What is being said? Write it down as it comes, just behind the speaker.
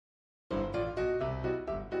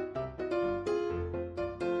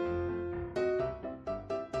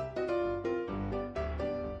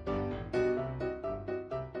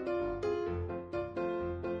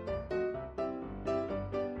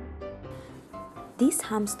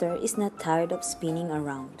This hamster is not tired of spinning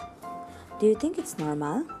around. Do you think it's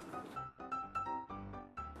normal?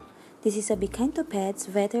 This is a Be Kind to Pets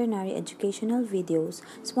veterinary educational videos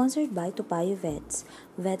sponsored by Topayo Vets,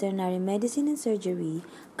 Veterinary Medicine and Surgery,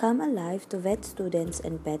 come alive to vet students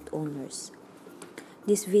and pet owners.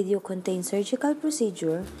 This video contains surgical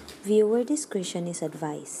procedure. Viewer discretion is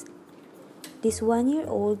advised. This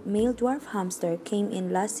 1-year-old male dwarf hamster came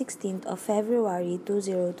in last 16th of February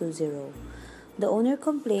 2020. The owner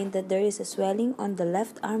complained that there is a swelling on the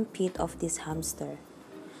left armpit of this hamster.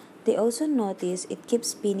 They also noticed it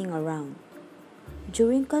keeps spinning around.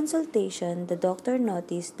 During consultation, the doctor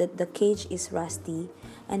noticed that the cage is rusty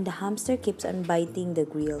and the hamster keeps on biting the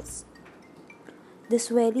grills. The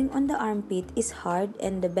swelling on the armpit is hard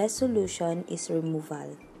and the best solution is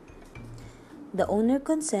removal. The owner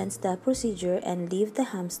consents the procedure and leaves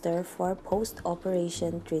the hamster for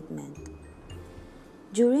post-operation treatment.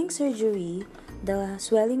 During surgery, the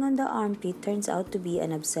swelling on the armpit turns out to be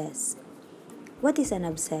an abscess. What is an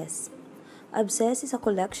abscess? Abscess is a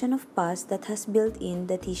collection of pus that has built in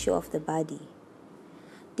the tissue of the body.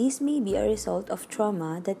 This may be a result of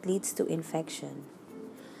trauma that leads to infection.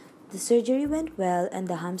 The surgery went well and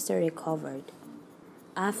the hamster recovered.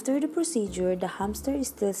 After the procedure, the hamster is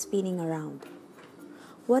still spinning around.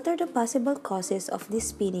 What are the possible causes of this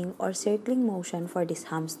spinning or circling motion for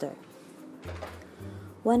this hamster?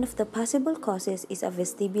 One of the possible causes is a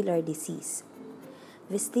vestibular disease.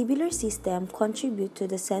 Vestibular system contribute to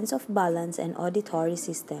the sense of balance and auditory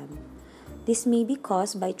system. This may be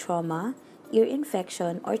caused by trauma, ear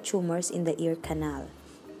infection, or tumors in the ear canal.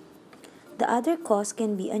 The other cause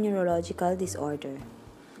can be a neurological disorder.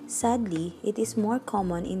 Sadly, it is more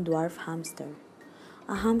common in dwarf hamster.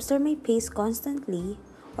 A hamster may pace constantly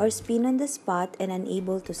or spin on the spot and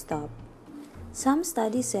unable to stop. Some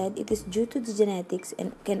studies said it is due to the genetics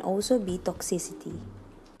and can also be toxicity.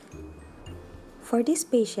 For this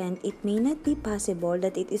patient, it may not be possible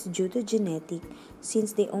that it is due to genetic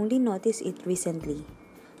since they only noticed it recently.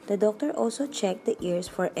 The doctor also checked the ears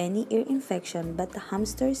for any ear infection, but the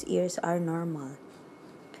hamster's ears are normal.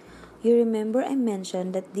 You remember I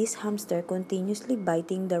mentioned that this hamster continuously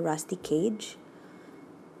biting the rusty cage?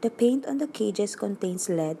 The paint on the cages contains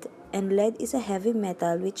lead, and lead is a heavy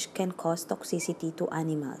metal which can cause toxicity to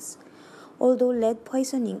animals. Although lead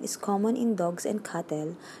poisoning is common in dogs and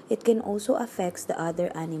cattle, it can also affect the other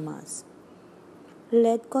animals.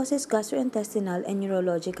 Lead causes gastrointestinal and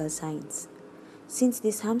neurological signs. Since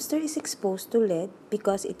this hamster is exposed to lead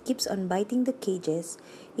because it keeps on biting the cages,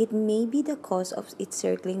 it may be the cause of its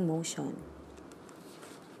circling motion.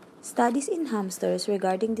 Studies in hamsters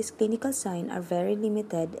regarding this clinical sign are very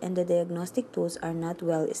limited and the diagnostic tools are not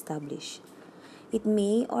well established. It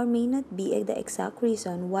may or may not be the exact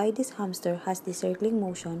reason why this hamster has the circling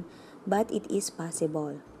motion, but it is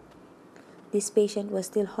possible. This patient was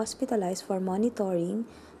still hospitalized for monitoring,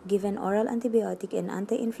 given oral antibiotic and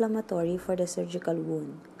anti-inflammatory for the surgical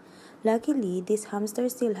wound. Luckily, this hamster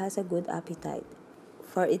still has a good appetite.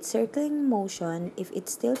 For its circling motion, if it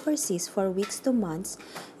still persists for weeks to months,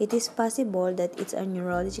 it is possible that it's a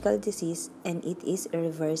neurological disease and it is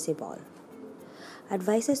irreversible.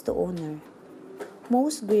 Advices to owner.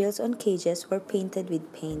 Most grills on cages were painted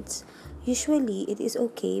with paints. Usually, it is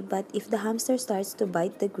okay, but if the hamster starts to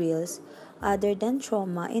bite the grills, other than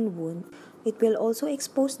trauma and wound, it will also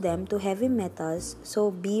expose them to heavy metals,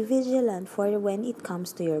 so be vigilant for when it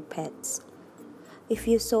comes to your pets. If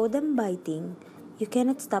you saw them biting, you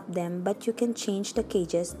cannot stop them, but you can change the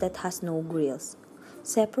cages that has no grills.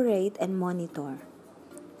 Separate and monitor.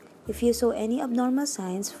 If you saw any abnormal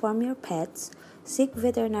signs from your pets, seek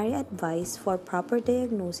veterinary advice for proper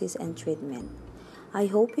diagnosis and treatment. I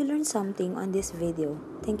hope you learned something on this video.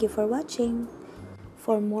 Thank you for watching.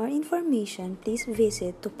 For more information, please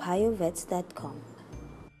visit topayovets.com.